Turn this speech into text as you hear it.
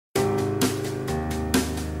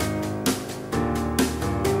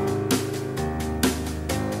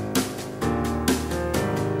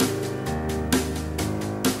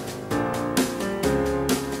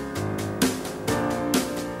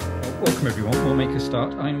everyone. We'll make a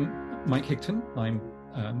start. I'm Mike Higton. I'm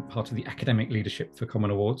part of the academic leadership for Common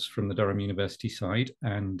Awards from the Durham University side,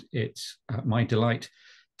 and it's my delight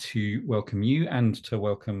to welcome you and to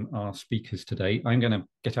welcome our speakers today. I'm going to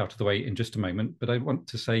get out of the way in just a moment, but I want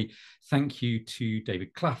to say thank you to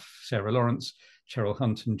David Clough, Sarah Lawrence, Cherryl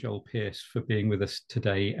Hunt and Joel Pearce for being with us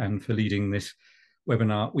today and for leading this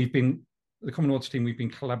webinar. The Common Awards team, we've been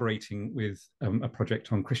collaborating with a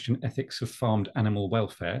project on Christian ethics of farmed animal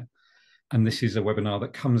welfare. And this is a webinar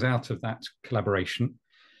that comes out of that collaboration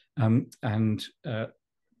and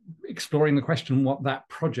exploring the question what that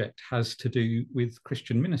project has to do with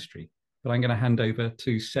Christian ministry. But I'm going to hand over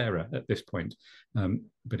to Sarah at this point.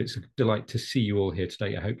 But it's a delight to see you all here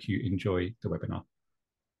today. I hope you enjoy the webinar.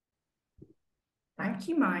 Thank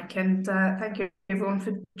you, Mike, and thank you everyone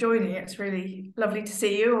for joining. It's really lovely to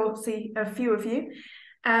see you or see a few of you.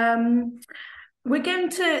 We're going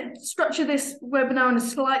to structure this webinar in a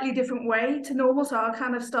slightly different way to normal, so I'll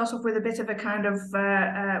kind of start off with a bit of a kind of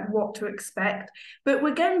what to expect. But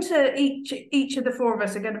we're going to, each of the four of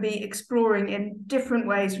us are going to be exploring in different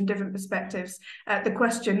ways from different perspectives the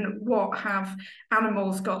question, what have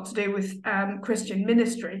animals got to do with Christian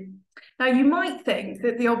ministry? Now, you might think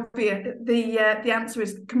that the answer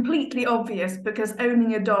is completely obvious because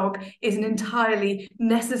owning a dog is an entirely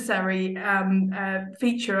necessary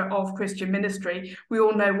feature of Christian ministry. We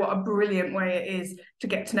all know what a brilliant way it is to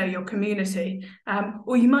get to know your community.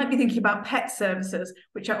 Or you might be thinking about pet services,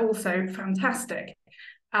 which are also fantastic.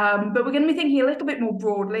 But we're going to be thinking a little bit more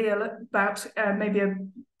broadly about maybe a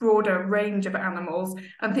broader range of animals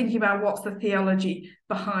and thinking about what's the theology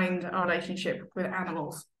behind our relationship with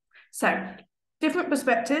animals. So, different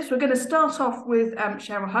perspectives. We're going to start off with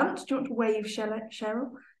Cherryl Hunt. Do you want to wave,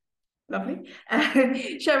 Cherryl? Lovely.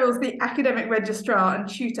 Cheryl's the academic registrar and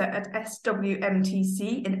tutor at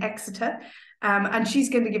SWMTC in Exeter, and she's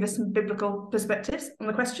going to give us some biblical perspectives on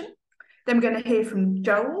the question. Then we're going to hear from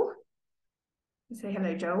Joel. Say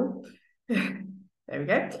hello, Joel. There we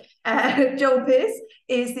go. Joel Pearce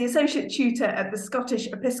is the Associate Tutor at the Scottish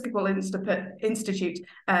Episcopal Institute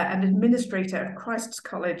and Administrator of Christ's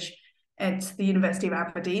College at the University of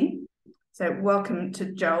Aberdeen. So welcome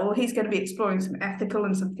to Joel. He's going to be exploring some ethical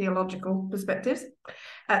and some theological perspectives.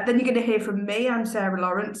 Then you're going to hear from me. I'm Sarah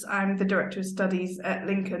Lawrence. I'm the Director of Studies at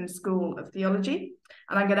Lincoln School of Theology.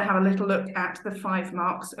 And I'm going to have a little look at the 5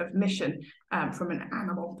 marks of mission from an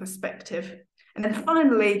animal perspective. And then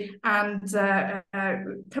finally, and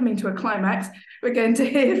coming to a climax, we're going to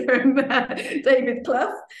hear from David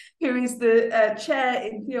Clough, who is the Chair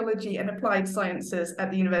in Theology and Applied Sciences at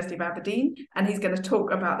the University of Aberdeen. And he's going to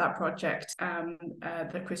talk about that project,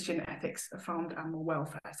 the Christian ethics of farmed animal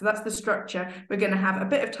welfare. So that's the structure. We're going to have a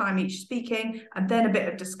bit of time each speaking and then a bit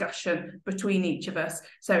of discussion between each of us.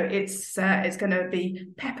 So it's going to be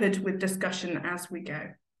peppered with discussion as we go.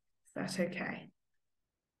 Is that okay?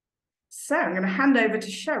 So I'm going to hand over to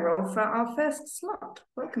Cherryl for our first slot.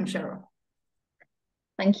 Welcome, Cherryl.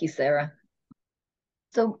 Thank you, Sarah.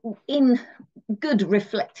 So in good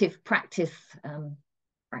reflective practice,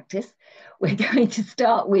 we're going to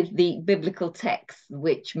start with the biblical text,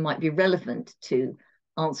 which might be relevant to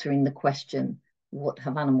answering the question, what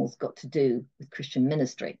have animals got to do with Christian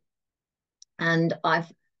ministry? And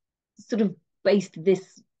I've sort of based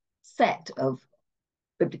this set of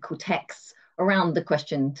biblical texts around the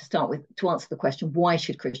question to start with, to answer the question, why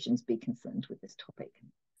should Christians be concerned with this topic?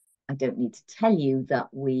 I don't need to tell you that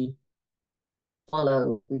we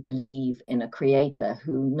believe in a creator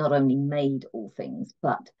who not only made all things,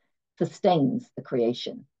 but sustains the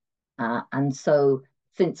creation. And so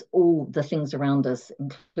since all the things around us,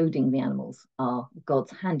 including the animals, are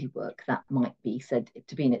God's handiwork, that might be said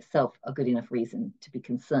to be in itself a good enough reason to be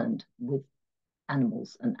concerned with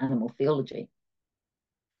animals and animal theology.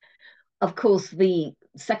 Of course, the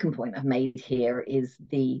second point I've made here is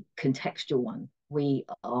the contextual one. We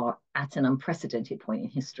are at an unprecedented point in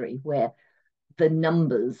history where the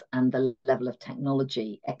numbers and the level of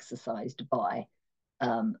technology exercised by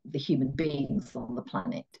the human beings on the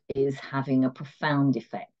planet is having a profound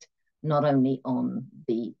effect, not only on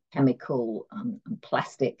the chemical and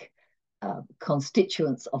plastic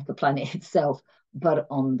constituents of the planet itself, but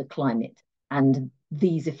on the climate. And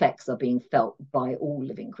these effects are being felt by all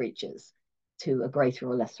living creatures to a greater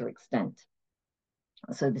or lesser extent.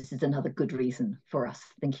 So this is another good reason for us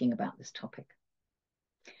thinking about this topic.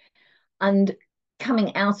 And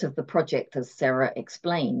coming out of the project, as Sarah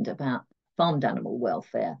explained, about farmed animal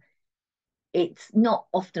welfare, it's not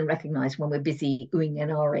often recognised when we're busy oohing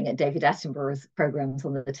and ahhing at David Attenborough's programmes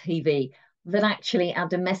on the TV that actually our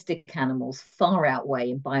domestic animals far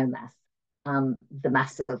outweigh in biomass the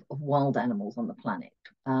mass of wild animals on the planet.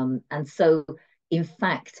 And so, in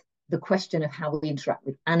fact, the question of how we interact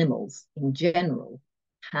with animals in general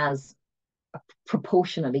has a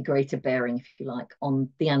proportionally greater bearing, if you like, on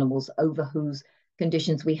the animals over whose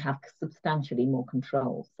conditions we have substantially more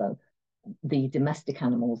control. So the domestic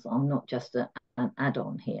animals are not just an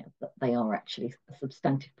add-on here, but they are actually a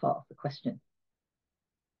substantive part of the question.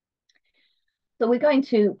 So we're going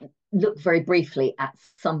to look very briefly at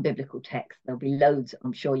some biblical texts. There'll be loads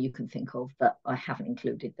I'm sure you can think of that I haven't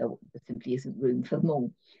included. There simply isn't room for them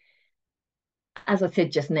all. As I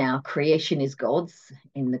said just now, creation is God's.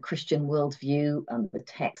 In the Christian worldview, the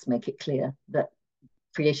texts make it clear that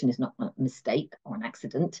creation is not a mistake or an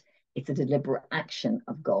accident. It's a deliberate action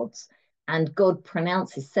of God's. And God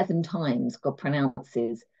pronounces 7 times, God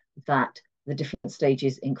pronounces that the different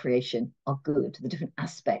stages in creation are good. The different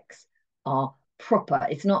aspects are proper.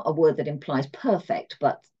 It's not a word that implies perfect,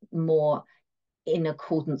 but more in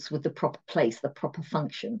accordance with the proper place, the proper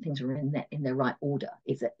function. Things are in their right order.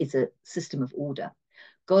 It's a system of order.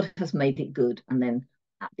 God has made it good. And then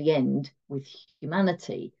at the end, with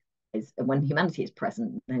humanity, when humanity is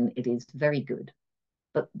present, then it is very good.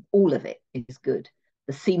 But all of it is good.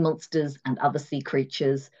 The sea monsters and other sea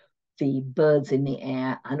creatures, the birds in the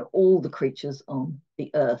air, and all the creatures on the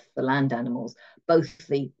earth, the land animals, both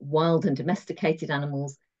the wild and domesticated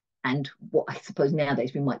animals, and what I suppose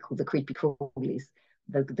nowadays we might call the creepy crawlies,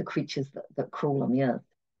 the creatures that crawl on the earth.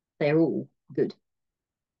 They're all good.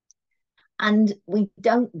 And we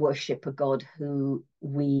don't worship a God who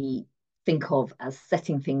we think of as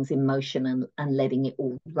setting things in motion and letting it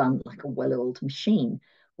all run like a well-oiled machine.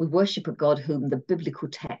 We worship a God whom the biblical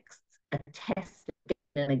texts attest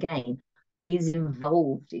again and again is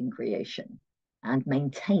involved in creation and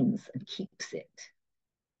maintains and keeps it.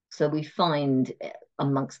 So we find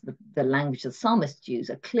amongst the language the psalmists use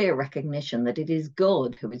a clear recognition that it is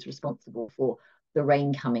God who is responsible for the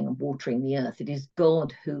rain coming and watering the earth. It is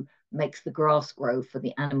God who makes the grass grow for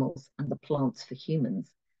the animals and the plants for humans.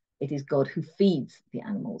 It is God who feeds the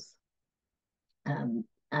animals.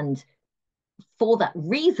 And for that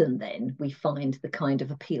reason, then, we find the kind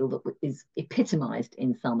of appeal that is epitomized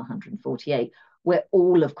in Psalm 148, where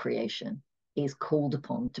all of creation is called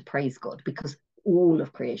upon to praise God, because all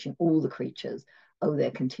of creation, all the creatures, owe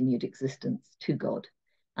their continued existence to God.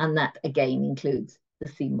 And that, again, includes the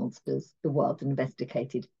sea monsters, the wild and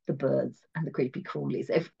domesticated, the birds, and the creepy crawlies.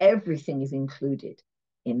 Everything is included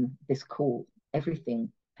in this call.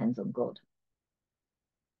 Everything depends on God.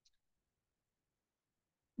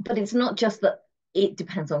 But it's not just that it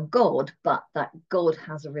depends on God, but that God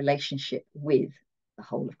has a relationship with the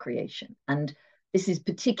whole of creation. And this is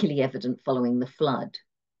particularly evident following the flood.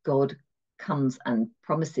 God comes and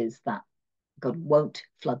promises that God won't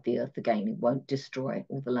flood the earth again. It won't destroy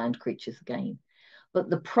all the land creatures again. But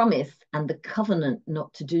the promise and the covenant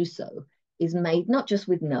not to do so is made not just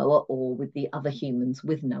with Noah or with the other humans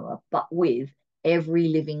with Noah, but with every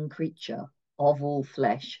living creature of all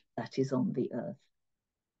flesh that is on the earth.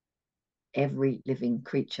 Every living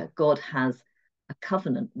creature. God has a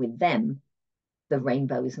covenant with them. The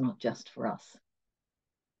rainbow is not just for us.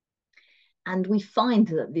 And we find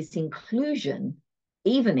that this inclusion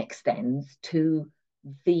even extends to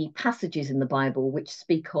the passages in the Bible which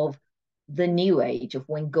speak of the new age, of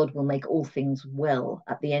when God will make all things well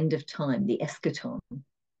at the end of time. The eschaton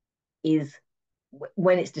is,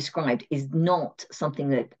 when it's described, is not something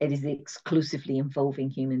that it is exclusively involving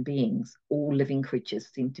human beings. All living creatures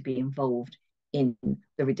seem to be involved in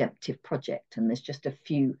the redemptive project. And there's just a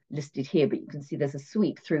few listed here, but you can see there's a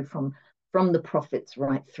sweep through from the prophets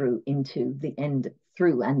right through into the end,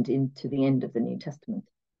 through and into the end of the New Testament.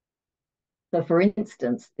 So for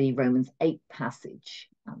instance, the Romans 8 passage,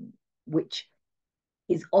 which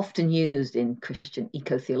is often used in Christian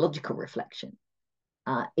eco-theological reflection,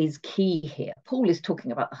 is key here. Paul is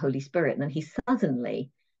talking about the Holy Spirit, and then he suddenly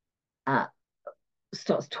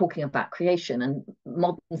starts talking about creation. And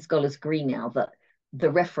modern scholars agree now that the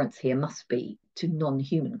reference here must be to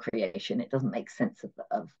non-human creation. It doesn't make sense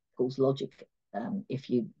of Paul's logic if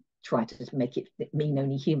you try to make it mean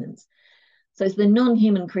only humans. So it's the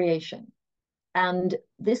non-human creation. And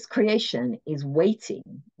this creation is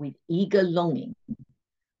waiting with eager longing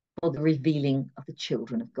for the revealing of the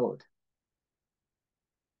children of God.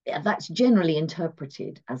 That's generally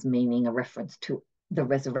interpreted as meaning a reference to the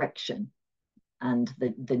resurrection and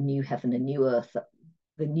the new heaven and new earth,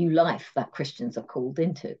 the new life that Christians are called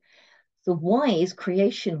into. So why is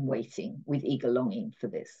creation waiting with eager longing for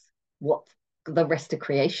this? What the rest of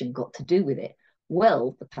creation got to do with it?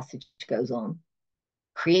 Well, the passage goes on,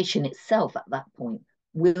 creation itself at that point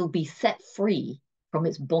will be set free from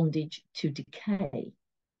its bondage to decay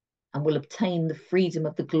and will obtain the freedom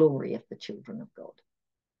of the glory of the children of God.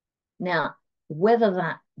 Now, whether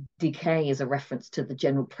that decay is a reference to the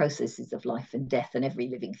general processes of life and death and every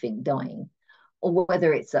living thing dying, or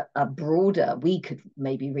whether it's a broader, we could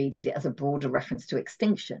maybe read it as a broader reference to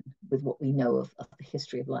extinction with what we know of the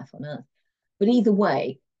history of life on Earth. But either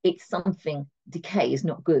way, it's something, decay is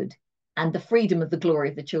not good. And the freedom of the glory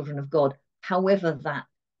of the children of God, however that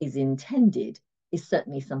is intended, is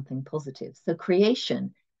certainly something positive. So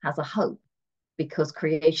creation has a hope because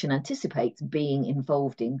creation anticipates being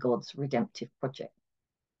involved in God's redemptive project.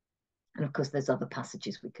 And of course, there's other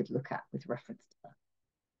passages we could look at with reference to that.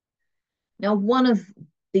 Now, one of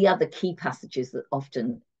the other key passages that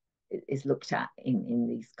often is looked at in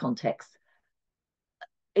these contexts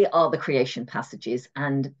are the creation passages,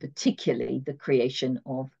 and particularly the creation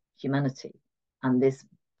of humanity, and this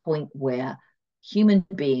point where human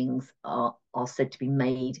beings are said to be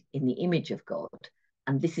made in the image of God.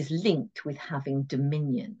 And this is linked with having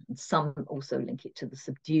dominion. And some also link it to the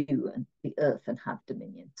subdue and the earth and have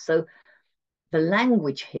dominion. So the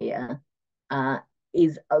language here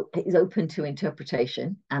is open to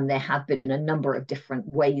interpretation. And there have been a number of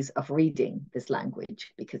different ways of reading this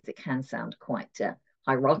language because it can sound quite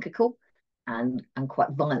hierarchical and quite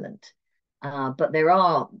violent. But there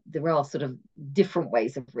are sort of different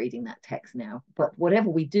ways of reading that text now. But whatever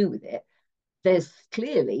we do with it, there's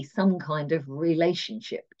clearly some kind of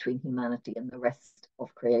relationship between humanity and the rest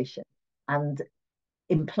of creation, and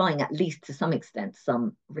implying, at least to some extent,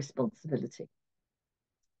 some responsibility.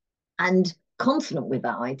 And consonant with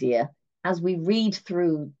that idea, as we read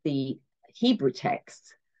through the Hebrew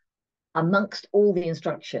texts, amongst all the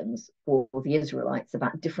instructions for the Israelites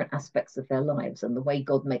about different aspects of their lives and the way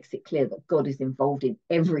God makes it clear that God is involved in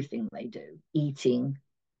everything they do, eating,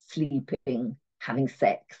 sleeping, having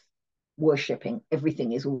sex, worshipping,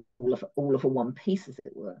 everything is all of a one piece, as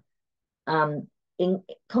it were. In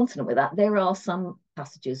consonant with that, there are some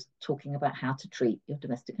passages talking about how to treat your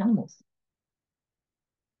domestic animals.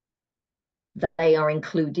 They are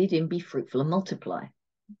included in be fruitful and multiply.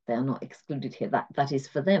 They are not excluded here. That is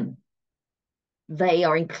for them. They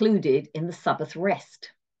are included in the Sabbath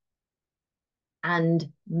rest. And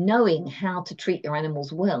knowing how to treat your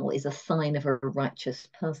animals well is a sign of a righteous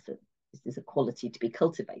person. This is a quality to be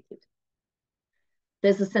cultivated.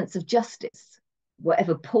 There's a sense of justice.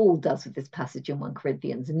 Whatever Paul does with this passage in 1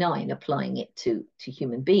 Corinthians 9, applying it to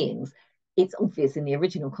human beings, it's obvious in the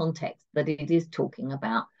original context that it is talking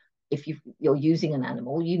about if you're using an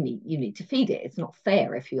animal, you need to feed it. It's not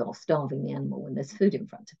fair if you're starving the animal when there's food in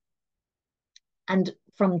front of it. And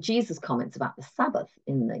from Jesus' comments about the Sabbath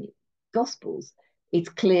in the Gospels, it's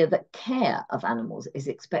clear that care of animals is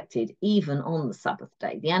expected even on the Sabbath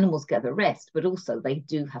day. The animals get the rest, but also they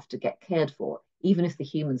do have to get cared for. Even if the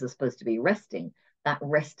humans are supposed to be resting, that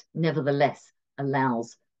rest nevertheless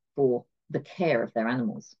allows for the care of their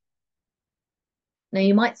animals. Now,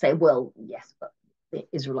 you might say, well, yes, but the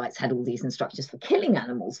Israelites had all these instructions for killing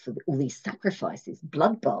animals, for all these sacrifices,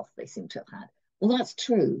 bloodbaths they seem to have had. Well, that's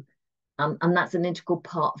true. And that's an integral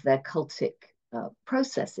part of their cultic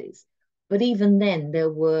processes. But even then,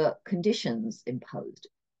 there were conditions imposed.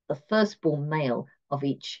 The firstborn male of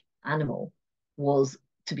each animal was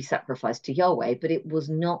to be sacrificed to Yahweh, but it was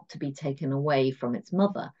not to be taken away from its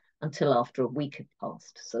mother until after a week had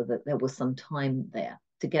passed, so that there was some time there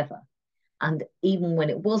together. And even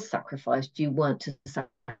when it was sacrificed, you weren't to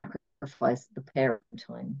sacrifice the parent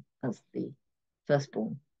time as the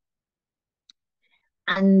firstborn.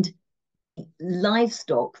 And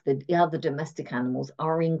livestock, the other domestic animals,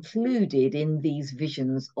 are included in these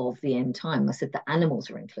visions of the end time. I said the animals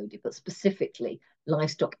are included, but specifically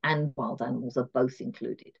livestock and wild animals are both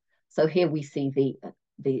included. So here we see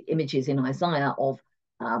the images in Isaiah of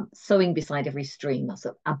sowing beside every stream, that's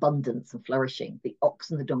abundance and flourishing. The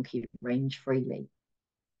ox and the donkey range freely.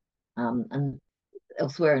 And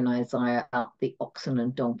elsewhere in Isaiah, the oxen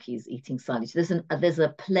and donkeys eating silage. There's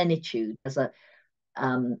a plenitude, there's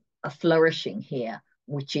a flourishing here,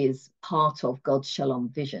 which is part of God's shalom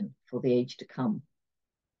vision for the age to come.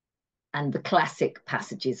 And the classic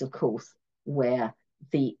passages, of course, where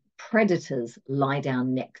the predators lie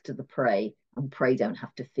down next to the prey and prey don't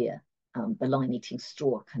have to fear. The lion eating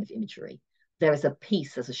straw kind of imagery. There is a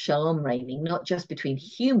peace, there's a shalom reigning, not just between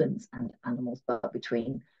humans and animals, but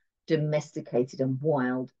between domesticated and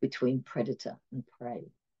wild, between predator and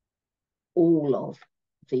prey. All of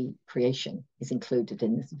the creation is included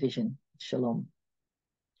in this vision of shalom.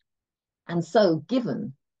 And so,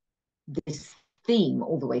 given this theme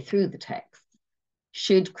all the way through the text,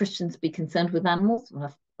 should Christians be concerned with animals?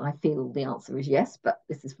 Well, I feel the answer is yes, but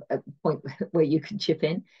this is a point where you can chip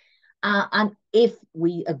in. And if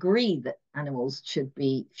we agree that animals should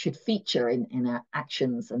feature in our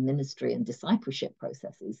actions and ministry and discipleship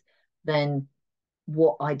processes, then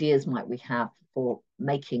what ideas might we have for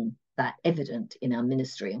making that evident in our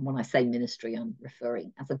ministry? And when I say ministry, I'm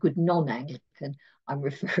referring, as a good non-Anglican, I'm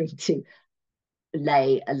referring to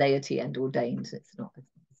laity and ordained. It's not a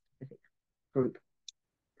specific group.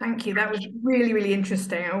 Thank you. That was really, really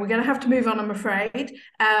interesting. And we're going to have to move on, I'm afraid.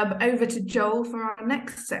 Over to Joel for our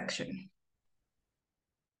next section.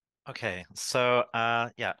 Okay, so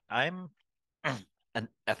yeah, I'm an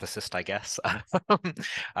ethicist, I guess.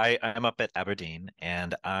 I'm up at Aberdeen,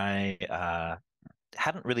 and I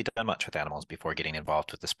hadn't really done much with animals before getting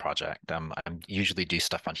involved with this project. I usually do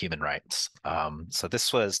stuff on human rights. So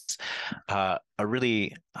this was a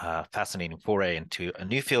really fascinating foray into a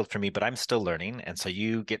new field for me, but I'm still learning. And so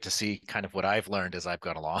you get to see kind of what I've learned as I've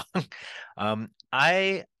gone along.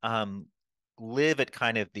 I live at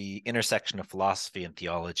kind of the intersection of philosophy and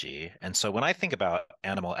theology. And so when I think about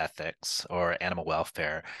animal ethics or animal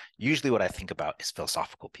welfare, usually what I think about is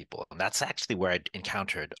philosophical people. And that's actually where I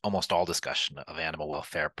encountered almost all discussion of animal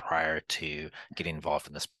welfare prior to getting involved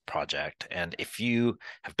in this project. And if you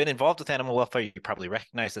have been involved with animal welfare, you probably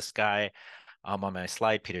recognize this guy on my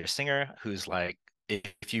slide, Peter Singer, who's like,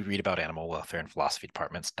 if you read about animal welfare in philosophy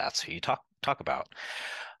departments, that's who you talk about.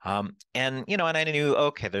 And I knew,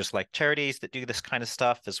 okay, there's like charities that do this kind of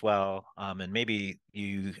stuff as well. And maybe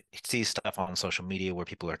you see stuff on social media where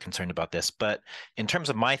people are concerned about this. But in terms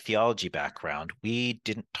of my theology background, we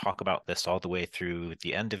didn't talk about this all the way through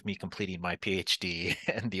the end of me completing my PhD.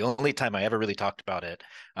 And the only time I ever really talked about it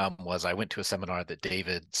was I went to a seminar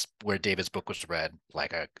where David's book was read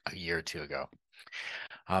like a year or two ago.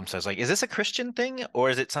 So I was like, is this a Christian thing, or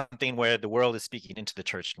is it something where the world is speaking into the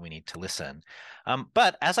church and we need to listen?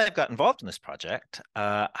 But as I've got involved in this project,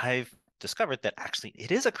 I've discovered that actually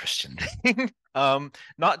it is a Christian thing,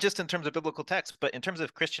 not just in terms of biblical text, but in terms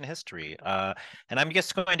of Christian history. And I'm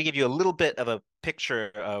just going to give you a little bit of a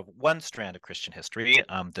picture of one strand of Christian history,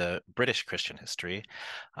 the British Christian history,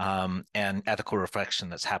 and ethical reflection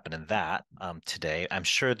that's happened in that today. I'm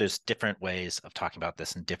sure there's different ways of talking about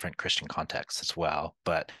this in different Christian contexts as well,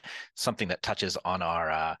 but something that touches on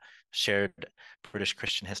our shared British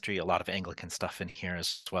Christian history, a lot of Anglican stuff in here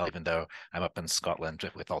as well, even though I'm up in Scotland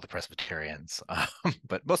with all the Presbyterians.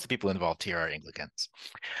 But most of the people involved here are Anglicans.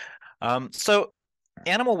 So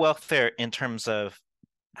animal welfare, in terms of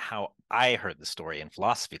how I heard the story in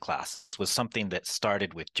philosophy class, was something that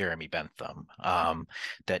started with Jeremy Bentham,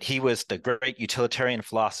 that he was the great utilitarian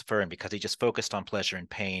philosopher, and because he just focused on pleasure and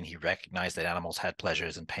pain, he recognized that animals had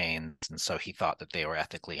pleasures and pains, and so he thought that they were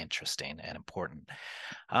ethically interesting and important.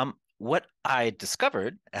 What I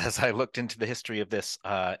discovered as I looked into the history of this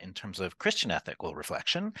in terms of Christian ethical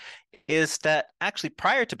reflection is that actually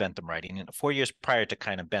prior to Bentham writing, 4 years prior to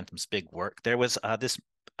kind of Bentham's big work, there was this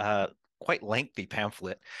quite lengthy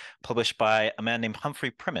pamphlet published by a man named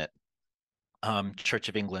Humphrey Primmett, Church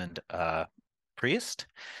of England priest.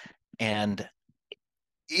 And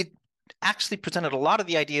it actually presented a lot of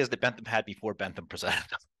the ideas that Bentham had before Bentham presented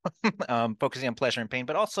focusing on pleasure and pain,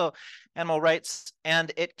 but also animal rights.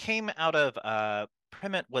 And it came out of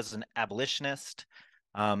Primmett was an abolitionist,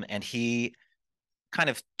 and he kind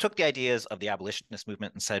of took the ideas of the abolitionist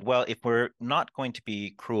movement and said, well, if we're not going to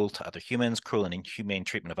be cruel to other humans, cruel and inhumane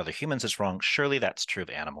treatment of other humans is wrong, surely that's true of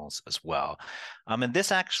animals as well. And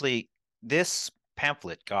this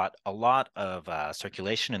pamphlet got a lot of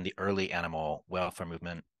circulation in the early animal welfare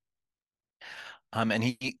movement. And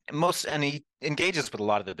he engages with a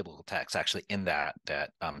lot of the biblical texts actually in that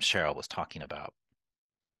Cherryl was talking about.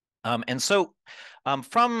 And so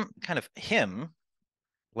from kind of him,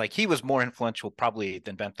 like he was more influential probably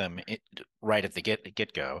than Bentham right at the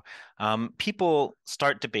get-go, people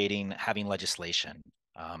start debating having legislation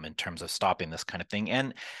in terms of stopping this kind of thing.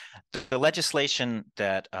 And the legislation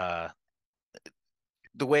that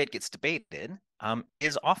the way it gets debated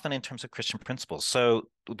is often in terms of Christian principles. So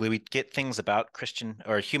we get things about Christian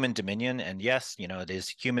or human dominion, and yes, it is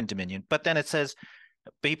human dominion, but then it says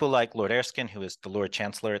people like Lord Erskine, who is the Lord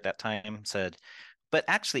Chancellor at that time, said, but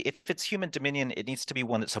actually, if it's human dominion, it needs to be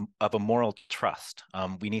one that's of a moral trust.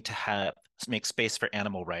 We need to make space for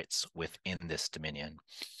animal rights within this dominion.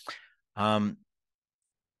 And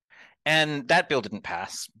that bill didn't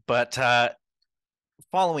pass, but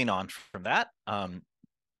following on from that,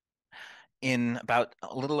 in about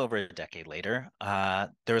a little over a decade later,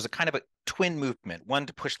 there was a kind of a twin movement, one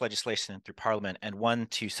to push legislation through Parliament and one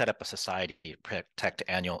to set up a society to protect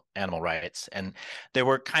animal rights. And there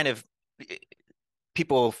were kind of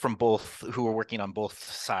people from both who were working on both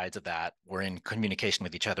sides of that were in communication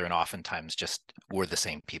with each other and oftentimes just were the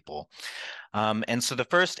same people. And so the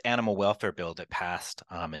first animal welfare bill that passed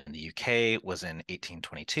in the UK was in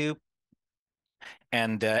 1822.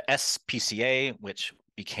 And the SPCA, which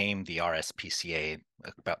became the RSPCA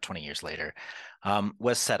about 20 years later,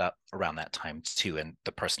 was set up around that time too. And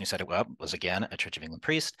the person who set it up was, again, a Church of England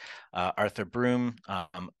priest, Arthur Broom,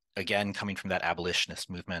 again, coming from that abolitionist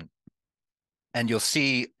movement. And you'll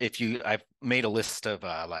see I've made a list of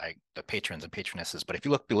like the patrons and patronesses, but if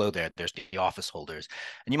you look below there, there's the office holders,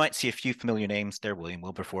 and you might see a few familiar names there. William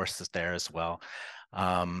Wilberforce is there as well.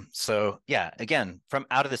 So yeah, again, from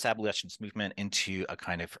out of this abolitionist movement into a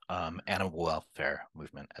kind of animal welfare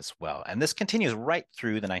movement as well. And this continues right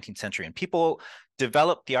through the 19th century, and people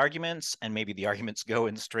develop the arguments, and maybe the arguments go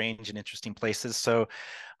in strange and interesting places. So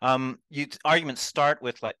arguments start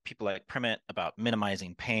with like people like Primmet about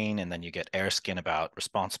minimizing pain, and then you get Erskine about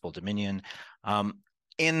responsible dominion.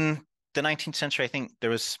 In the 19th century, I think there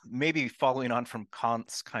was, maybe following on from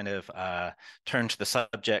Kant's kind of turn to the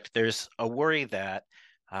subject, there's a worry that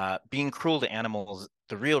being cruel to animals,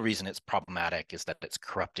 the real reason it's problematic is that it's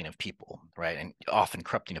corrupting of people, right? And often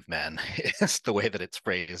corrupting of men is the way that it's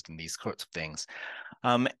phrased in these sorts of things.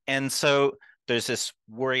 And so there's this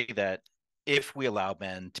worry that if we allow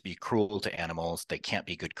men to be cruel to animals, they can't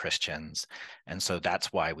be good Christians. And so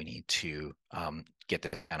that's why we need to get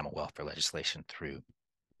the animal welfare legislation through.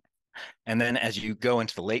 And then as you go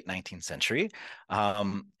into the late 19th century,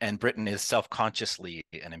 and Britain is self-consciously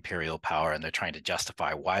an imperial power, and they're trying to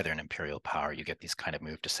justify why they're an imperial power, you get these kind of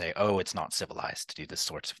move to say, oh, it's not civilized to do this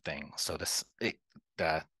sorts of thing. So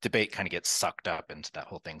the debate kind of gets sucked up into that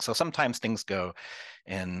whole thing. So sometimes things go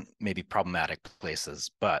in maybe problematic places.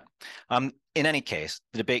 But in any case,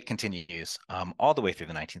 the debate continues all the way through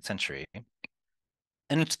the 19th century and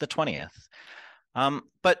into the 20th.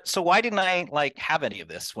 But so why didn't I like have any of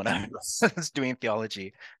this when I was doing theology?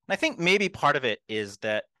 And I think maybe part of it is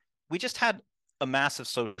that we just had a massive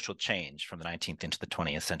social change from the 19th into the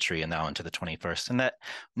 20th century and now into the 21st. And that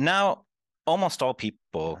now almost all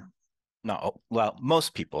people,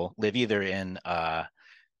 most people live either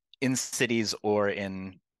in cities or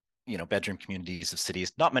in bedroom communities of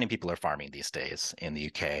cities. Not many people are farming these days in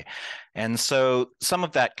the UK. And so some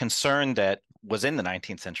of that concern that was in the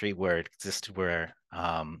 19th century where it existed, where,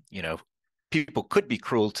 people could be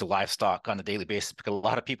cruel to livestock on a daily basis because a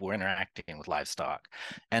lot of people were interacting with livestock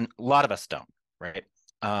and a lot of us don't, right?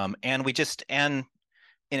 And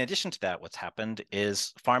in addition to that, what's happened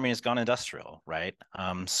is farming has gone industrial, right?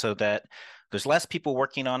 So that there's less people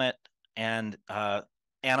working on it, and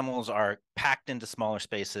animals are packed into smaller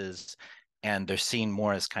spaces, and they're seen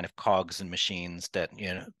more as kind of cogs and machines that,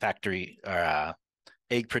 factory or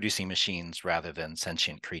egg producing machines rather than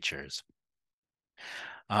sentient creatures.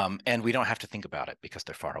 And we don't have to think about it because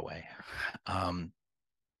they're far away.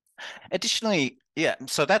 Additionally, yeah,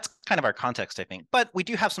 so that's kind of our context, I think, but we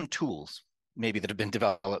do have some tools maybe that have been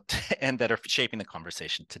developed and that are shaping the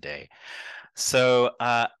conversation today. So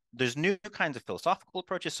there's new kinds of philosophical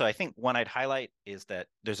approaches. So I think one I'd highlight is that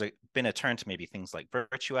there's been a turn to maybe things like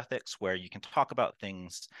virtue ethics, where you can talk about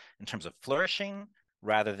things in terms of flourishing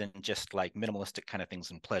rather than just like minimalistic kind of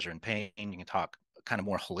things in pleasure and pain. You can talk kind of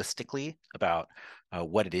more holistically about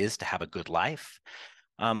what it is to have a good life.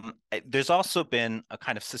 There's also been a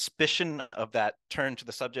kind of suspicion of that turn to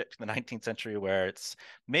the subject in the 19th century, where it's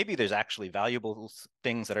maybe there's actually valuable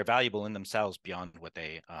things that are valuable in themselves beyond what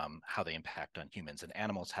how they impact on humans. And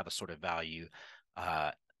animals have a sort of value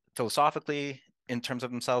philosophically in terms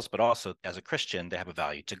of themselves, but also as a Christian, they have a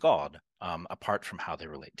value to God apart from how they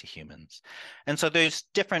relate to humans. And so there's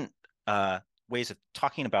different ways of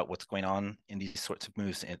talking about what's going on in these sorts of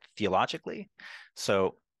moves theologically.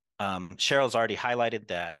 So Cheryl's already highlighted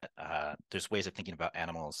that there's ways of thinking about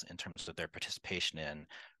animals in terms of their participation in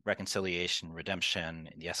reconciliation, redemption,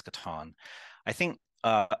 in the eschaton. I think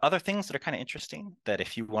other things that are kind of interesting that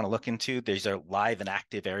if you want to look into, these are live and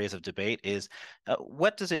active areas of debate, is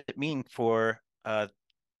what does it mean for the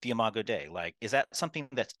Imago Dei? Like, is that something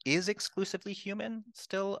that is exclusively human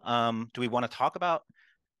still? Do we want to talk about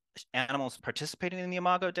animals participating in the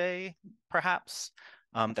Imago Dei, perhaps?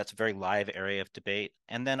 That's a very live area of debate.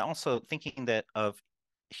 And then also thinking that of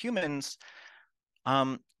humans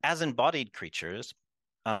as embodied creatures,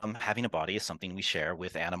 having a body is something we share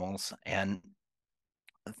with animals, and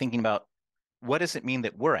thinking about what does it mean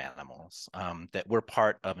that we're animals, that we're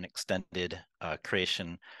part of an extended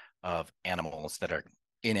creation of animals that are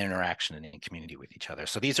in interaction and in community with each other.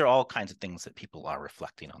 So these are all kinds of things that people are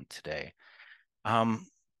reflecting on today.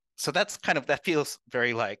 So that feels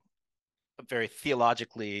very like very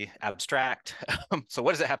theologically abstract. So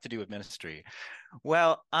what does it have to do with ministry?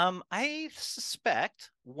 Well, I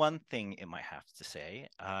suspect one thing it might have to say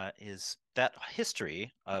is that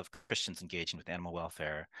history of Christians engaging with animal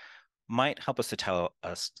welfare might help us to tell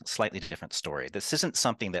a slightly different story. This isn't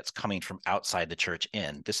something that's coming from outside the church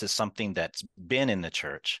in. This is something that's been in the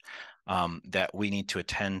church, that we need to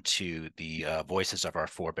attend to the voices of our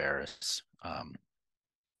forebears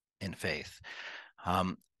in faith.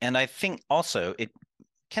 And I think also it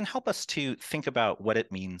can help us to think about what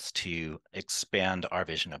it means to expand our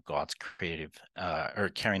vision of God's creative or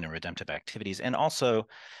caring and redemptive activities, and also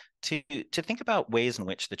to think about ways in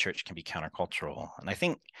which the church can be countercultural. And I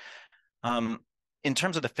think in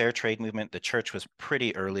terms of the fair trade movement, the church was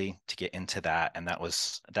pretty early to get into that, and that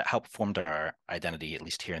helped formed our identity, at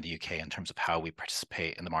least here in the UK, in terms of how we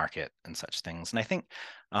participate in the market and such things. And I think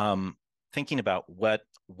thinking about what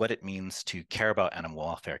it means to care about animal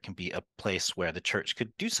welfare can be a place where the church could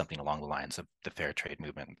do something along the lines of the fair trade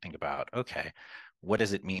movement and think about, okay, what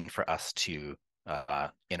does it mean for us to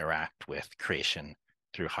interact with creation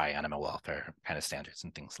through high animal welfare kind of standards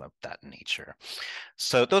and things like that in nature.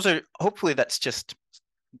 So hopefully that's just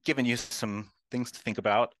given you some things to think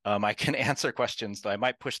about. I can answer questions, though I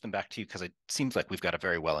might push them back to you because it seems like we've got a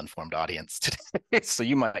very well-informed audience today. So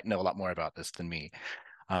you might know a lot more about this than me.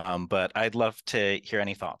 But I'd love to hear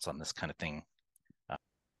any thoughts on this kind of thing.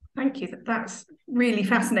 Thank you. That's really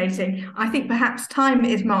fascinating. I think perhaps time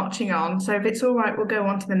is marching on. So if it's all right, we'll go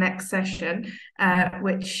on to the next session,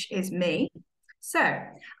 which is me. So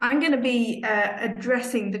I'm going to be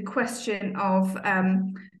addressing the question of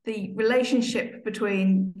the relationship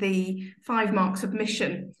between the 5 marks of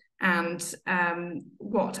mission and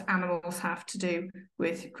what animals have to do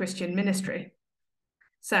with Christian ministry.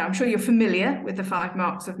 So I'm sure you're familiar with the 5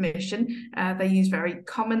 marks of mission. They're used very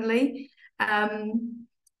commonly.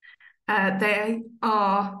 They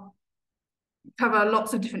cover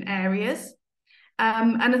lots of different areas.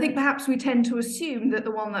 And I think perhaps we tend to assume that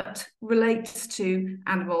the one that relates to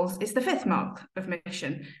animals is the 5th mark of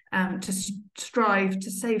mission, to strive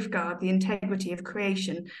to safeguard the integrity of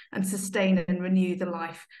creation and sustain and renew the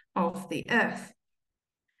life of the earth.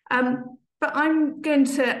 But I'm going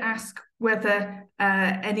to ask whether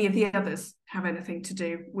any of the others have anything to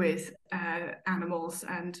do with animals,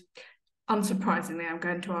 and unsurprisingly, I'm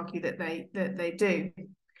going to argue that they do.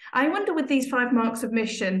 I wonder, with these 5 marks of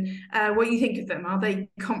mission, what you think of them. Are they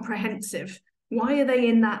comprehensive? Why are they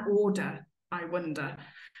in that order, I wonder?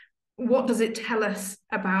 What does it tell us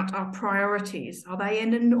about our priorities? Are they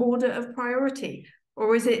in an order of priority?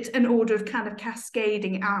 Or is it an order of kind of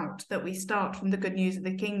cascading out, that we start from the good news of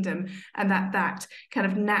the kingdom and that kind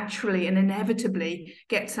of naturally and inevitably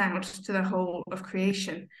gets out to the whole of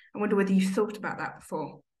creation? I wonder whether you've thought about that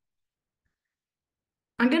before.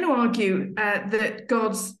 I'm going to argue that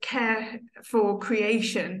God's care for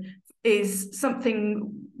creation is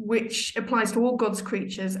something which applies to all God's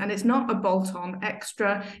creatures, and it's not a bolt-on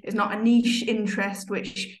extra, it's not a niche interest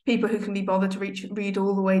which people who can be bothered to read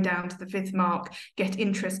all the way down to the 5th mark get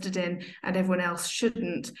interested in and everyone else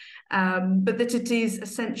shouldn't, but that it is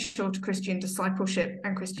essential to Christian discipleship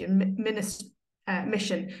and Christian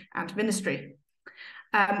mission and ministry.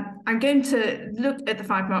 I'm going to look at the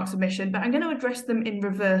 5 marks of mission, but I'm going to address them in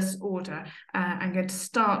reverse order. I'm going to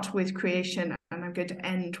start with creation, and I'm going to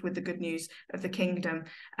end with the good news of the kingdom,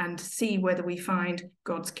 and see whether we find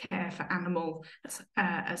God's care for animals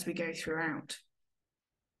as we go throughout.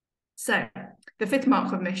 So the 5th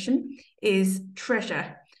mark of mission is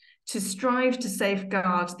treasure, to strive to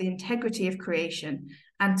safeguard the integrity of creation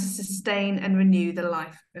and to sustain and renew the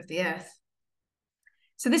life of the earth.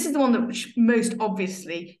 So this is the one that most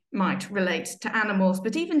obviously might relate to animals,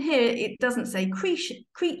 but even here it doesn't say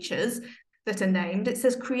creatures that are named, it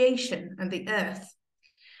says creation and the earth.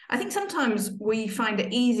 I think sometimes we find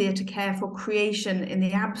it easier to care for creation in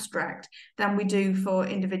the abstract than we do for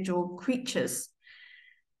individual creatures.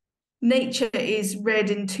 Nature is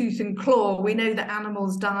red in tooth and claw. We know that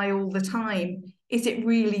animals die all the time. Is it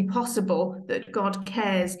really possible that God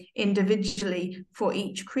cares individually for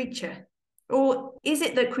each creature? Or is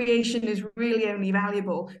it that creation is really only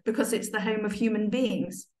valuable because it's the home of human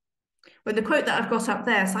beings? With the quote that I've got up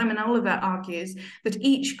there, Simon Oliver argues that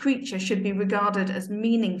each creature should be regarded as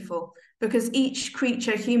meaningful because each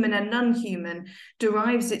creature, human and non-human,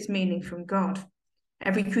 derives its meaning from God.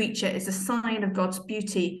 Every creature is a sign of God's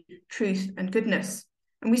beauty, truth, and goodness.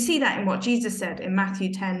 And we see that in what Jesus said in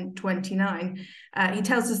Matthew 10:29. He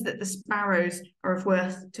tells us that the sparrows are of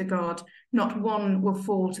worth to God. Not one will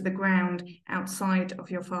fall to the ground outside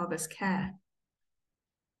of your Father's care.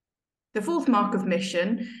 The fourth mark of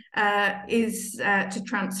mission is to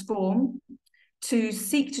transform, to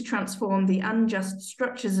seek to transform the unjust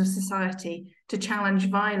structures of society, to challenge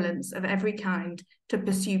violence of every kind, to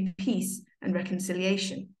pursue peace and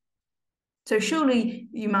reconciliation. So surely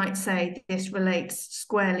you might say this relates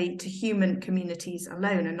squarely to human communities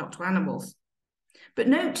alone and not to animals. But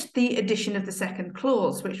note the addition of the second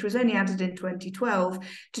clause, which was only added in 2012,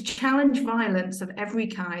 to challenge violence of every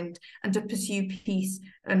kind and to pursue peace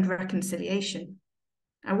and reconciliation.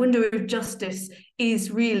 I wonder if justice is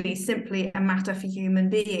really simply a matter for human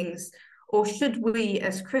beings, or should we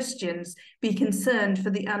as Christians be concerned for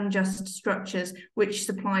the unjust structures which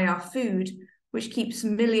supply our food, which keeps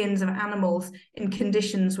millions of animals in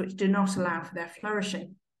conditions which do not allow for their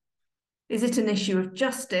flourishing? Is it an issue of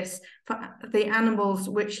justice for the animals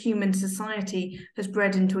which human society has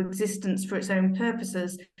bred into existence for its own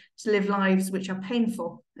purposes to live lives which are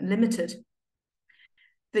painful and limited?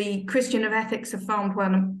 The Christian of Ethics of Farmed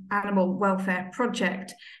Animal Welfare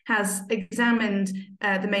Project has examined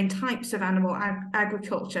the main types of animal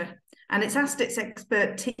agriculture, and it's asked its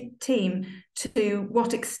expert team to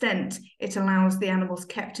what extent it allows the animals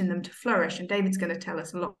kept in them to flourish. And David's going to tell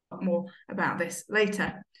us a lot more about this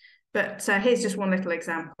later. But here's just one little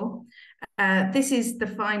example. This is the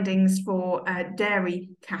findings for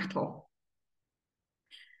dairy cattle.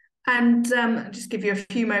 And I'll just give you a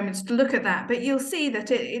few moments to look at that, but you'll see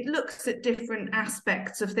that it looks at different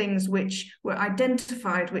aspects of things which were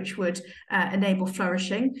identified which would enable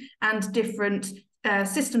flourishing, and different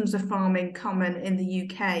systems of farming common in the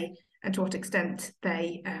UK, and to what extent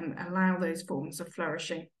they allow those forms of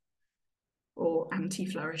flourishing or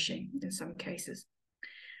anti-flourishing in some cases.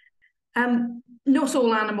 Not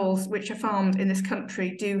all animals which are farmed in this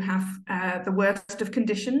country do have the worst of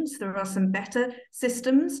conditions. There are some better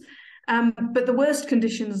systems, but the worst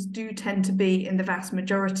conditions do tend to be, in the vast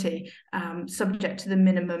majority, subject to the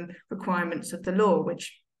minimum requirements of the law,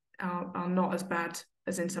 which are not as bad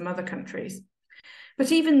as in some other countries.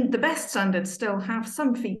 But even the best standards still have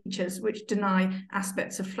some features which deny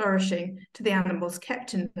aspects of flourishing to the animals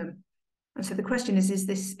kept in them. And so the question is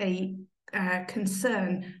this a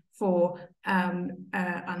concern for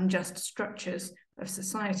unjust structures of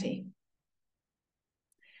society?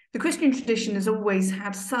 The Christian tradition has always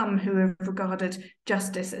had some who have regarded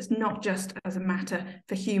justice as not just as a matter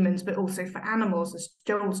for humans, but also for animals, as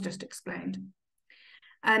Joel's just explained.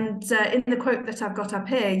 And in the quote that I've got up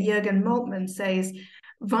here, Jürgen Moltmann says,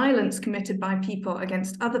 "Violence committed by people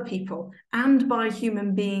against other people and by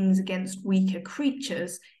human beings against weaker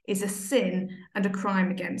creatures is a sin and a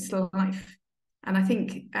crime against life." And I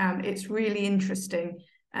think it's really interesting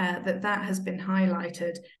that has been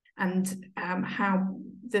highlighted, and how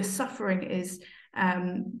the suffering is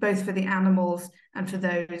both for the animals and for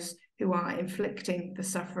those who are inflicting the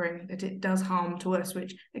suffering, that it does harm to us,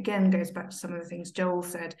 which again goes back to some of the things Joel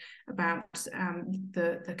said about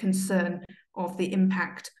the concern of the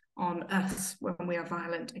impact on us when we are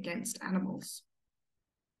violent against animals.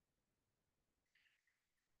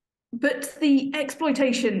 But the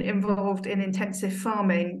exploitation involved in intensive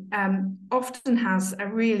farming often has a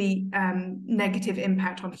really negative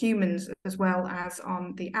impact on humans as well as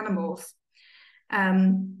on the animals.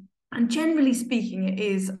 And generally speaking, it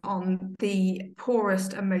is on the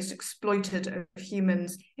poorest and most exploited of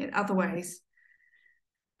humans in other ways.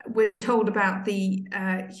 We're told about the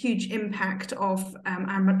huge impact of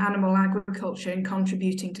animal agriculture in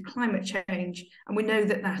contributing to climate change. And we know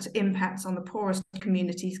that impacts on the poorest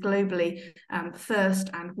communities globally first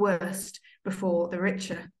and worst before the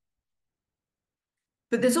richer.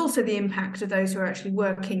 But there's also the impact of those who are actually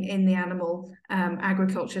working in the animal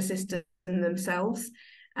agriculture system themselves.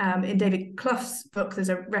 In David Clough's book, there's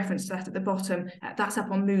a reference to that at the bottom. That's up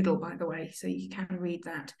on Moodle, by the way, so you can read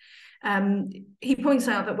that. He points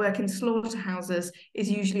out that work in slaughterhouses is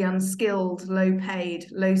usually unskilled, low paid,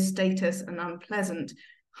 low status and unpleasant,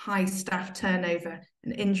 high staff turnover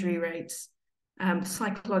and injury rates.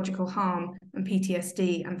 Psychological harm and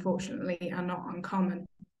PTSD, unfortunately, are not uncommon.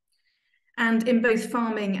 And in both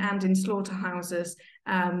farming and in slaughterhouses,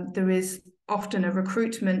 there is often a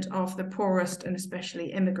recruitment of the poorest and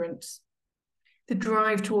especially immigrants. The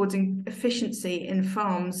drive towards efficiency in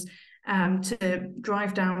farms to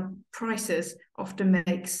drive down prices often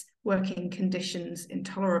makes working conditions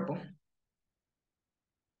intolerable.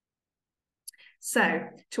 So,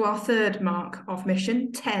 to our third mark of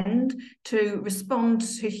mission, tend to respond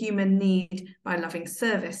to human need by loving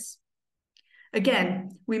service.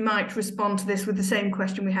 Again, we might respond to this with the same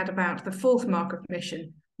question we had about the fourth mark of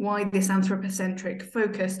mission. Why this anthropocentric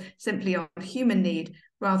focus simply on human need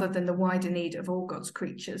rather than the wider need of all God's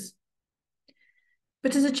creatures?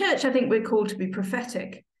 But as a church, I think we're called to be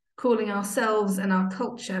prophetic, calling ourselves and our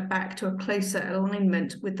culture back to a closer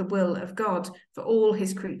alignment with the will of God for all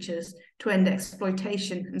his creatures to end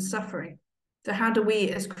exploitation and suffering. So how do we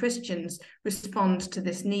as Christians respond to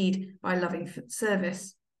this need by loving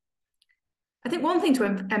service? I think one thing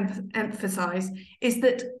to emphasize is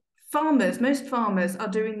that most farmers are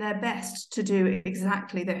doing their best to do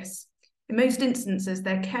exactly this. In most instances,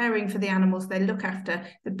 they're caring for the animals they look after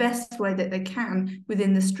the best way that they can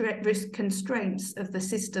within the constraints of the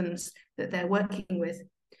systems that they're working with.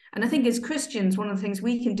 And I think as Christians, one of the things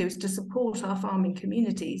we can do is to support our farming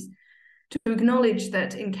communities, to acknowledge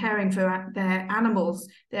that in caring for their animals,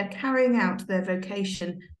 they're carrying out their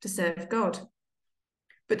vocation to serve God.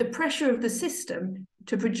 But the pressure of the system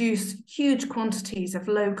to produce huge quantities of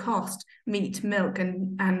low-cost meat, milk,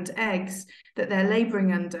 and eggs that they're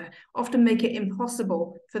labouring under often make it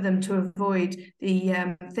impossible for them to avoid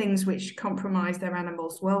the things which compromise their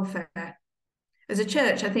animals' welfare. As a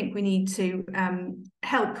church, I think we need to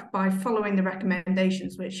help by following the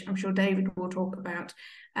recommendations, which I'm sure David will talk about,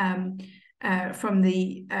 from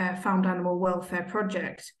the Farmed Animal Welfare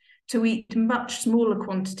Project, to eat much smaller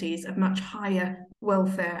quantities of much higher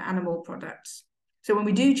welfare animal products. So when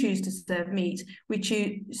we do choose to serve meat, we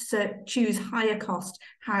choose higher cost,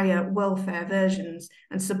 higher welfare versions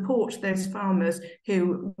and support those farmers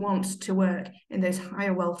who want to work in those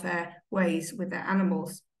higher welfare ways with their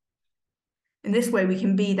animals. In this way, we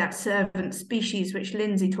can be that servant species which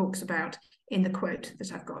Lindsay talks about in the quote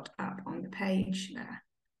that I've got up on the page there.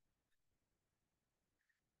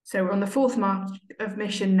 So we're on the fourth mark of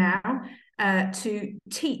mission now, to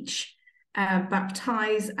teach,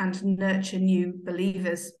 baptize and nurture new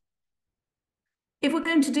believers. If we're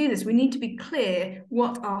going to do this, we need to be clear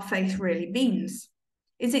what our faith really means.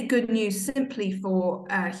 Is it good news simply for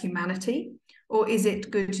humanity, or is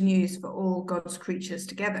it good news for all God's creatures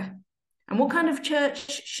together? And what kind of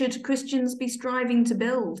church should Christians be striving to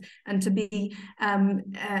build and to be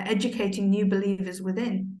educating new believers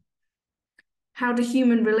within? How do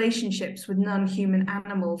human relationships with non-human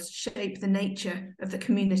animals shape the nature of the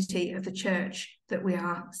community of the church that we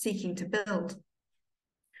are seeking to build?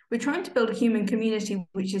 We're trying to build a human community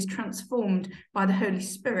which is transformed by the Holy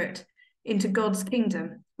Spirit into God's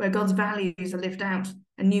kingdom, where God's values are lived out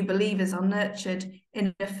and new believers are nurtured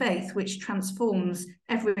in a faith which transforms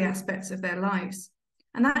every aspect of their lives.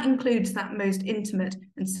 And that includes that most intimate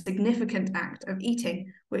and significant act of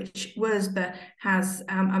eating, which Worsber has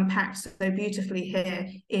unpacked so beautifully here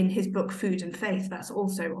in his book, Food and Faith. That's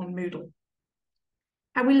also on Moodle.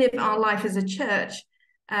 How we live our life as a church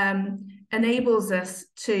enables us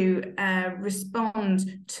to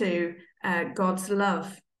respond to God's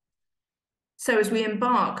love. So as we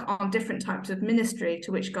embark on different types of ministry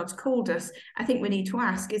to which God's called us, I think we need to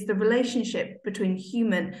ask, is the relationship between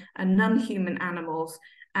human and non-human animals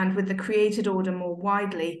and with the created order more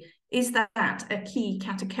widely, is that a key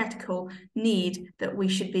catechetical need that we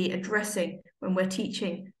should be addressing when we're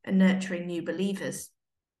teaching and nurturing new believers?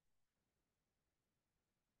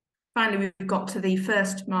 Finally, we've got to the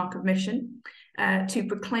first mark of mission, to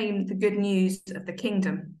proclaim the good news of the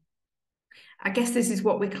kingdom. I guess this is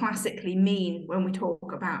what we classically mean when we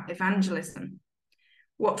talk about evangelism,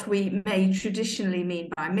 what we may traditionally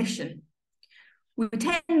mean by mission. We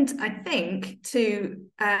tend, I think, to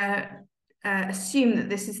assume that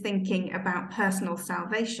this is thinking about personal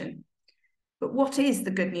salvation. But what is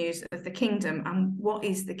the good news of the kingdom, and what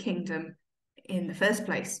is the kingdom in the first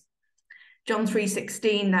place? John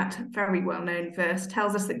 3:16, that very well-known verse,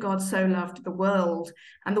 tells us that God so loved the world,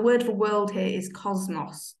 and the word for world here is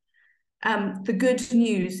cosmos. The good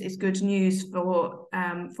news is good news for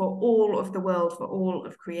all of the world, for all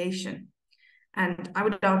of creation. And I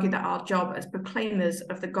would argue that our job as proclaimers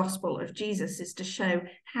of the gospel of Jesus is to show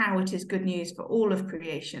how it is good news for all of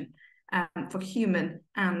creation, for human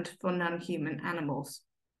and for non-human animals.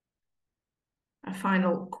 A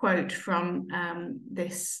final quote from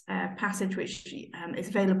this passage, which is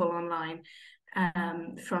available online,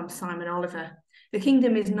 from Simon Oliver. The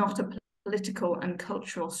kingdom is not a political and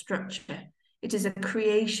cultural structure. It is a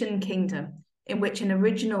creation kingdom in which an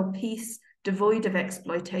original peace devoid of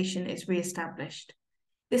exploitation is re-established.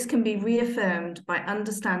 This can be reaffirmed by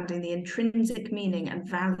understanding the intrinsic meaning and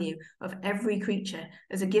value of every creature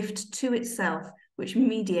as a gift to itself, which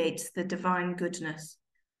mediates the divine goodness.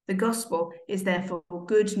 The gospel is therefore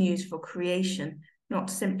good news for creation,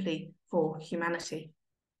 not simply for humanity.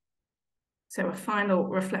 So a final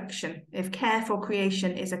reflection: if care for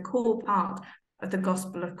creation is a core part of the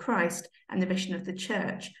gospel of Christ and the mission of the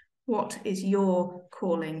church, what is your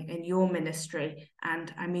calling in your ministry?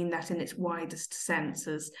 And I mean that in its widest sense,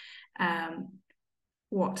 as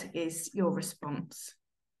what is your response?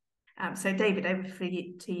 So David, over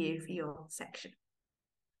to you for your section.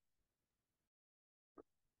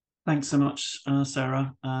 Thanks so much,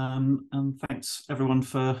 Sarah, and thanks everyone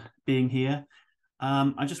for being here.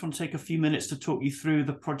 I just want to take a few minutes to talk you through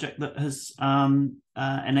the project that has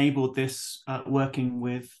enabled this, working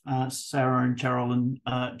with Sarah and Cherryl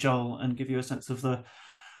and Joel, and give you a sense of the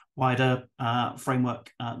wider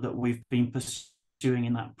framework that we've been pursuing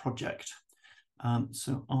in that project.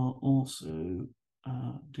 So I'll also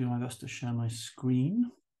do my best to share my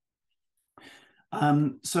screen.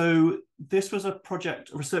 So this was a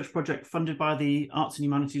research project funded by the Arts and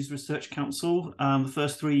Humanities Research Council. The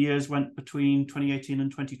first 3 years went between 2018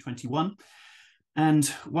 and 2021. And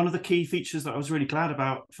one of the key features that I was really glad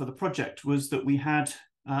about for the project was that we had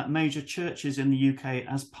major churches in the UK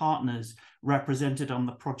as partners represented on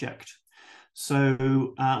the project.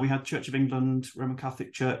 So we had Church of England, Roman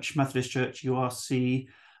Catholic Church, Methodist Church, URC,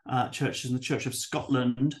 churches in the Church of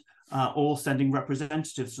Scotland, all sending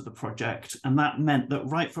representatives to the project. And that meant that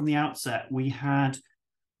right from the outset, we had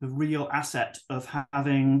the real asset of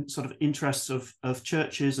having sort of interests of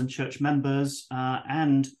churches and church members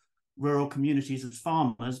and rural communities as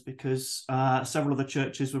farmers, because several of the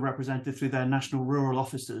churches were represented through their national rural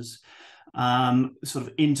offices, sort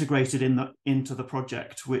of integrated into the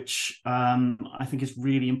project, which I think is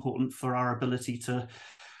really important for our ability to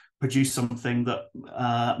produce something that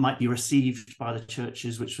might be received by the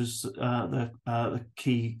churches, which was the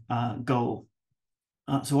key goal.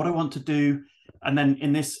 So what I want to do, and then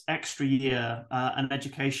in this extra year, an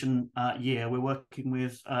education year, we're working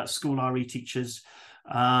with school RE teachers,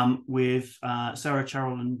 with Sarah,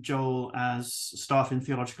 Cherryl and Joel as staff in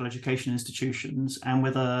theological education institutions, and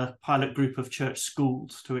with a pilot group of church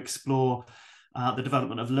schools to explore the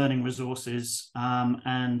development of learning resources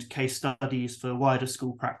and case studies for wider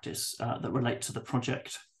school practice that relate to the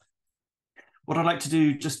project. What I'd like to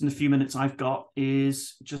do just in the few minutes I've got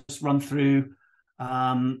is just run through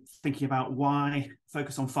thinking about why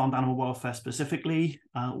focus on farmed animal welfare specifically,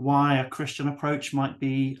 why a Christian approach might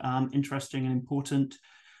be interesting and important,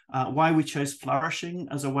 why we chose flourishing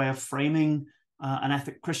as a way of framing an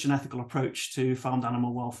Christian ethical approach to farmed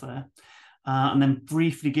animal welfare, and then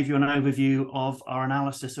briefly give you an overview of our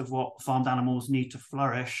analysis of what farmed animals need to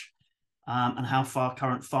flourish and how far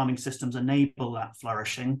current farming systems enable that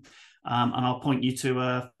flourishing. And I'll point you to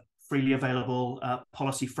a freely available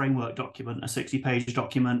policy framework document, a 60-page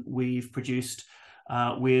document we've produced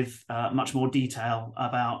with much more detail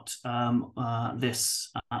about this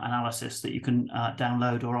analysis that you can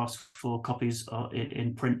download or ask for copies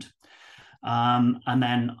in print. And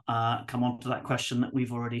then come on to that question that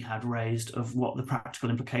we've already had raised of what the practical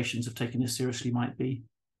implications of taking this seriously might be.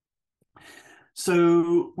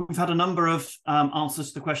 So we've had a number of answers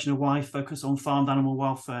to the question of why focus on farmed animal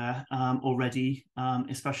welfare already,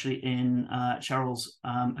 especially in Cheryl's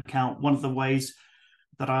account. One of the ways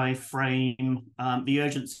that I frame the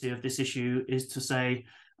urgency of this issue is to say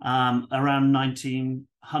around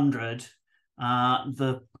 1900,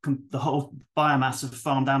 the whole biomass of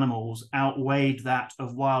farmed animals outweighed that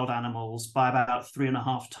of wild animals by about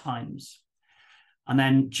 3.5 times. And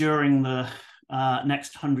then during the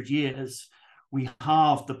next 100 years, we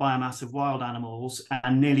halved the biomass of wild animals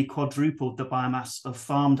and nearly quadrupled the biomass of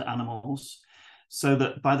farmed animals, so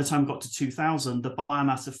that by the time we got to 2000, the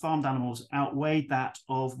biomass of farmed animals outweighed that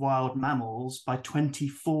of wild mammals by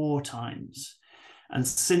 24 times. And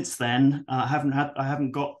since then, I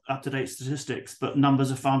haven't got up-to-date statistics, but numbers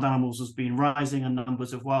of farmed animals has been rising and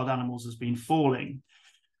numbers of wild animals has been falling.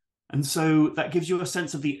 And so that gives you a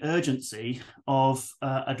sense of the urgency of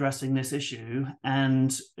addressing this issue,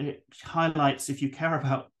 and it highlights, if you care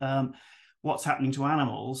about what's happening to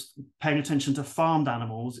animals, paying attention to farmed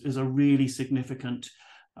animals is a really significant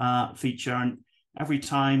feature. And every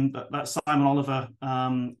time that Simon Oliver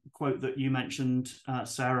quote that you mentioned,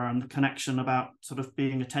 Sarah, and the connection about sort of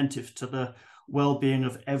being attentive to the well-being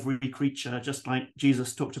of every creature, just like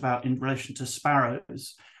Jesus talked about in relation to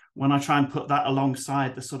sparrows, when I try and put that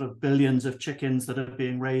alongside the sort of billions of chickens that are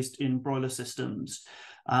being raised in broiler systems,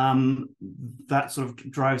 that sort of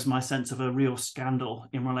drives my sense of a real scandal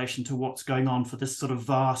in relation to what's going on for this sort of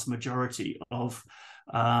vast majority of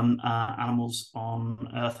animals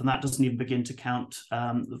on Earth. And that doesn't even begin to count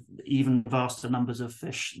even vaster numbers of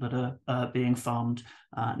fish that are being farmed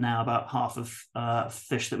now. About half of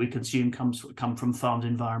fish that we consume come from farmed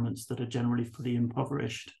environments that are generally pretty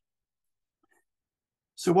impoverished.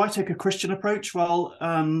 So why take a Christian approach? Well,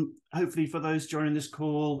 hopefully for those joining this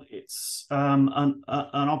call, it's an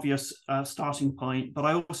obvious starting point, but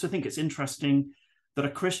I also think it's interesting that a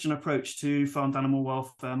Christian approach to farmed animal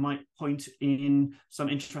welfare might point in some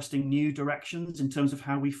interesting new directions in terms of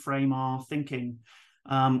how we frame our thinking.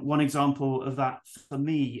 One example of that for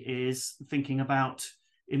me is thinking about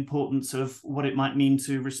importance of what it might mean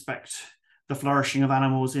to respect the flourishing of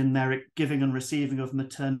animals in their giving and receiving of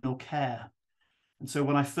maternal care. And so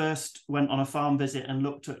when I first went on a farm visit and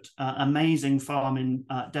looked at an amazing farm in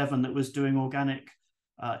Devon that was doing organic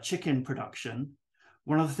chicken production,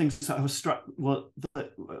 one of the things that I was struck was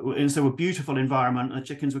that it was a beautiful environment. The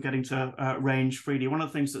chickens were getting to range freely. One of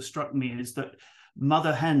the things that struck me is that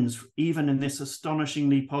mother hens, even in this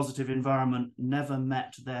astonishingly positive environment, never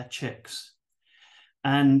met their chicks.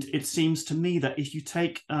 And it seems to me that if you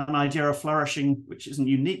take an idea of flourishing, which isn't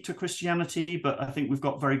unique to Christianity, but I think we've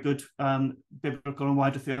got very good biblical and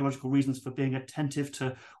wider theological reasons for being attentive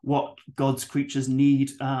to what God's creatures need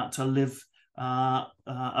to live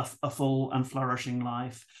a full and flourishing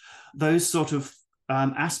life. Those sort of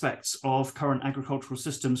aspects of current agricultural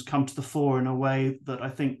systems come to the fore in a way that I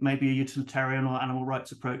think maybe a utilitarian or animal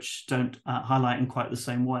rights approach don't highlight in quite the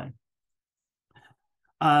same way.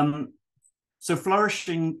 So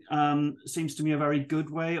flourishing seems to me a very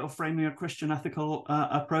good way of framing a Christian ethical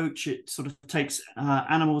approach. It sort of takes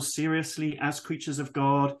animals seriously as creatures of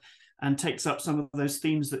God and takes up some of those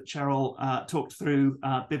themes that Cherryl talked through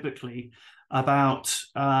biblically about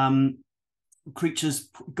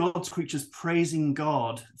God's creatures praising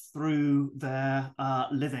God through their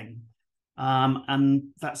living. And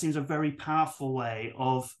that seems a very powerful way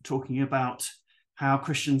of talking about how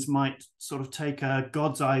Christians might sort of take a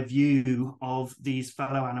God's eye view of these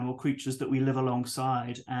fellow animal creatures that we live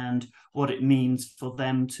alongside and what it means for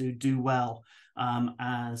them to do well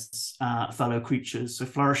as fellow creatures. So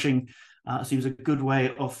flourishing seems a good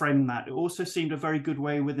way of framing that. It also seemed a very good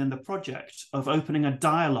way within the project of opening a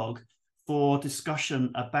dialogue for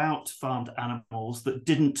discussion about farmed animals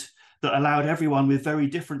that allowed everyone with very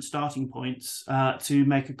different starting points to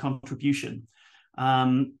make a contribution.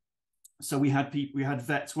 So we had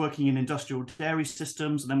vets working in industrial dairy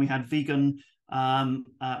systems, and then we had vegan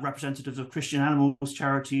representatives of Christian animals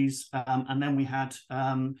charities, and then we had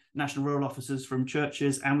national rural officers from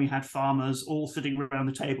churches, and we had farmers all sitting around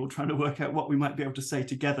the table trying to work out what we might be able to say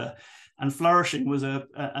together. And flourishing was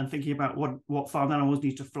and thinking about what farmed animals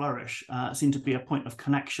need to flourish seemed to be a point of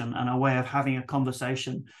connection and a way of having a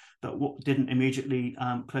conversation that didn't immediately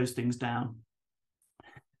close things down.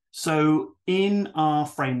 So in our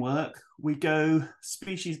framework, we go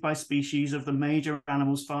species by species of the major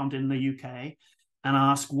animals farmed in the UK and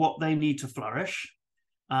ask what they need to flourish.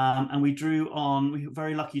 And we were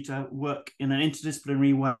very lucky to work in an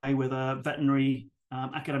interdisciplinary way with a veterinary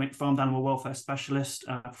academic farmed animal welfare specialist,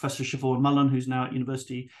 Professor Siobhan Mullen, who's now at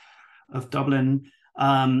University of Dublin.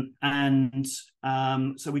 So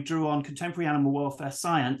we drew on contemporary animal welfare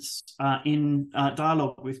science in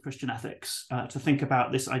dialogue with Christian ethics to think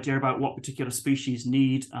about this idea about what particular species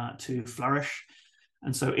need to flourish.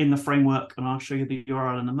 And so in the framework, and I'll show you the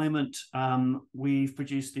URL in a moment, we've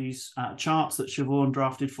produced these charts that Siobhan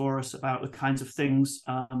drafted for us about the kinds of things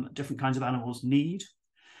different kinds of animals need.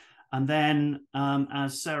 And then,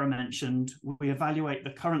 as Sarah mentioned, we evaluate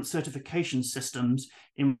the current certification systems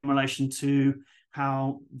in relation to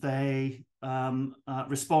how they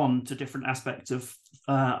respond to different aspects of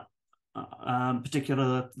the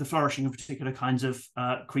flourishing of particular kinds of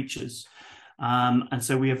creatures. And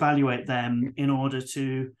so we evaluate them in order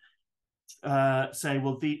to say,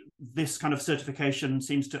 well, this kind of certification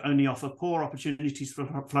seems to only offer poor opportunities for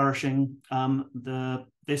flourishing.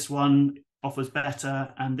 This one offers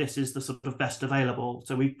better, and this is the sort of best available.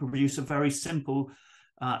 So we produce a very simple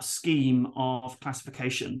scheme of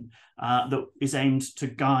classification that is aimed to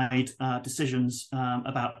guide decisions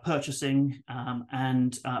about purchasing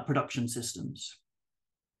and production systems.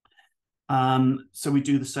 So we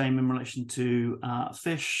do the same in relation to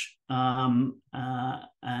fish and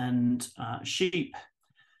sheep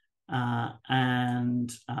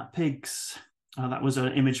and pigs. That was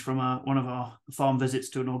an image from one of our farm visits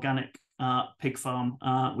to an organic pig farm,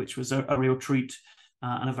 which was a real treat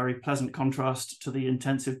and a very pleasant contrast to the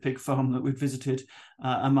intensive pig farm that we'd visited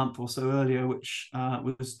a month or so earlier, which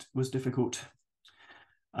was difficult.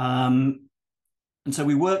 And so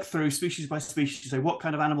we work through species by species. So what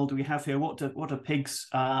kind of animal do we have here? What do pigs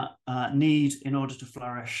need in order to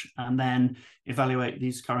flourish? And then evaluate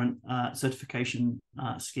these current certification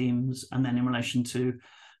schemes. And then in relation to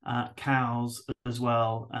cows as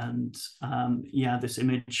well. And this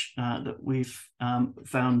image that we've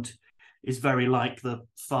found is very like the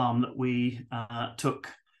farm that we took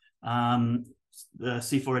the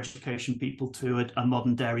C4 education people to a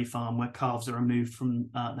modern dairy farm where calves are removed from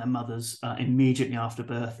their mothers immediately after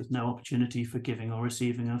birth. There's no opportunity for giving or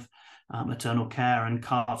receiving of maternal care, and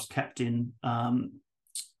calves kept in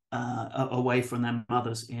away from their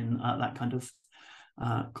mothers in that kind of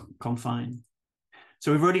confine.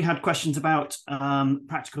 So we've already had questions about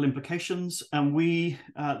practical implications, and the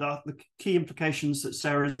key implications that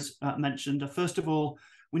Sarah's mentioned are, first of all,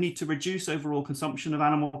 we need to reduce overall consumption of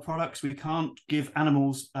animal products. We can't give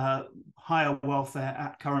animals higher welfare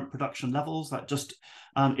at current production levels. That just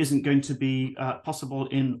isn't going to be possible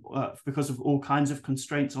because of all kinds of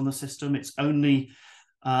constraints on the system. It's only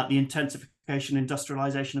the intensification,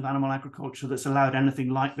 industrialization of animal agriculture that's allowed anything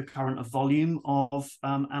like the current volume of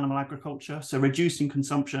animal agriculture. So reducing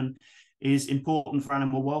consumption is important for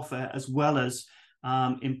animal welfare, as well as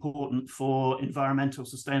important for environmental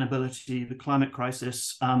sustainability, the climate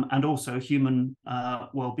crisis, and also human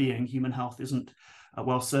well-being. Human health isn't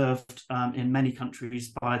well served in many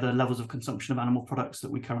countries by the levels of consumption of animal products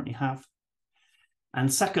that we currently have.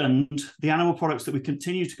 And second, the animal products that we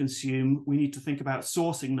continue to consume, we need to think about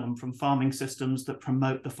sourcing them from farming systems that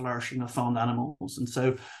promote the flourishing of farmed animals. And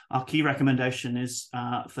so our key recommendation is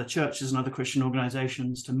for churches and other Christian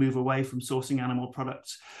organizations to move away from sourcing animal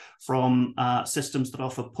products from systems that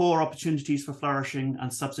offer poor opportunities for flourishing,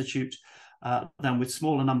 and substitute them with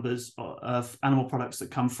smaller numbers of animal products that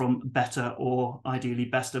come from better, or ideally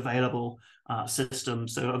best available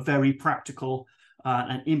systems. So a very practical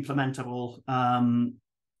and implementable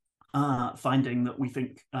finding that we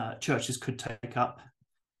think churches could take up.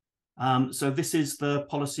 So this is the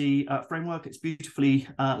policy framework. It's beautifully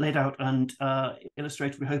laid out and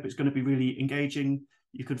illustrated. We hope it's going to be really engaging.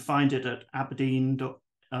 You can find it at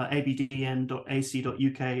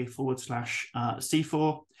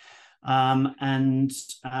abdn.ac.uk/C4.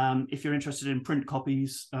 If you're interested in print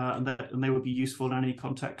copies, and they would be useful in any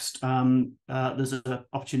context, there's an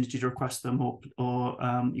opportunity to request them, or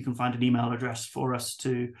you can find an email address for us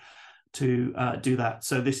to do that.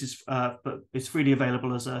 So this is, but it's freely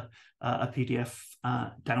available as a PDF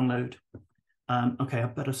download. Okay, I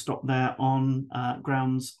better stop there on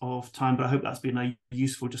grounds of time, but I hope that's been a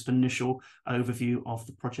useful, just initial overview of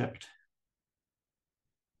the project.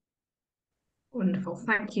 Wonderful.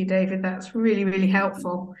 Thank you, David. That's really, really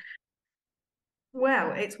helpful.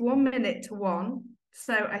 Well, it's 1 minute to 1.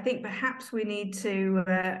 So I think perhaps we need to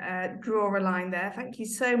draw a line there. Thank you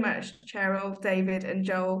so much, Cherryl, David and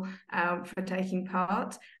Joel, for taking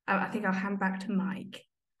part. I think I'll hand back to Mike.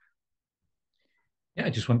 Yeah, I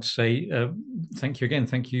just want to say thank you again.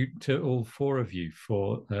 Thank you to all 4 of you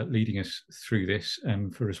for leading us through this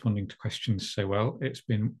and for responding to questions so well. It's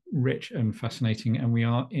been rich and fascinating, and we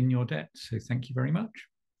are in your debt. So thank you very much.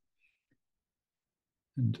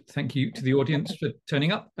 And thank you to the audience for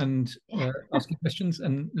turning up and asking questions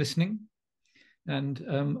and listening. And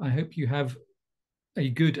I hope you have a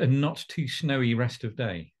good and not too snowy rest of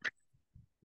day.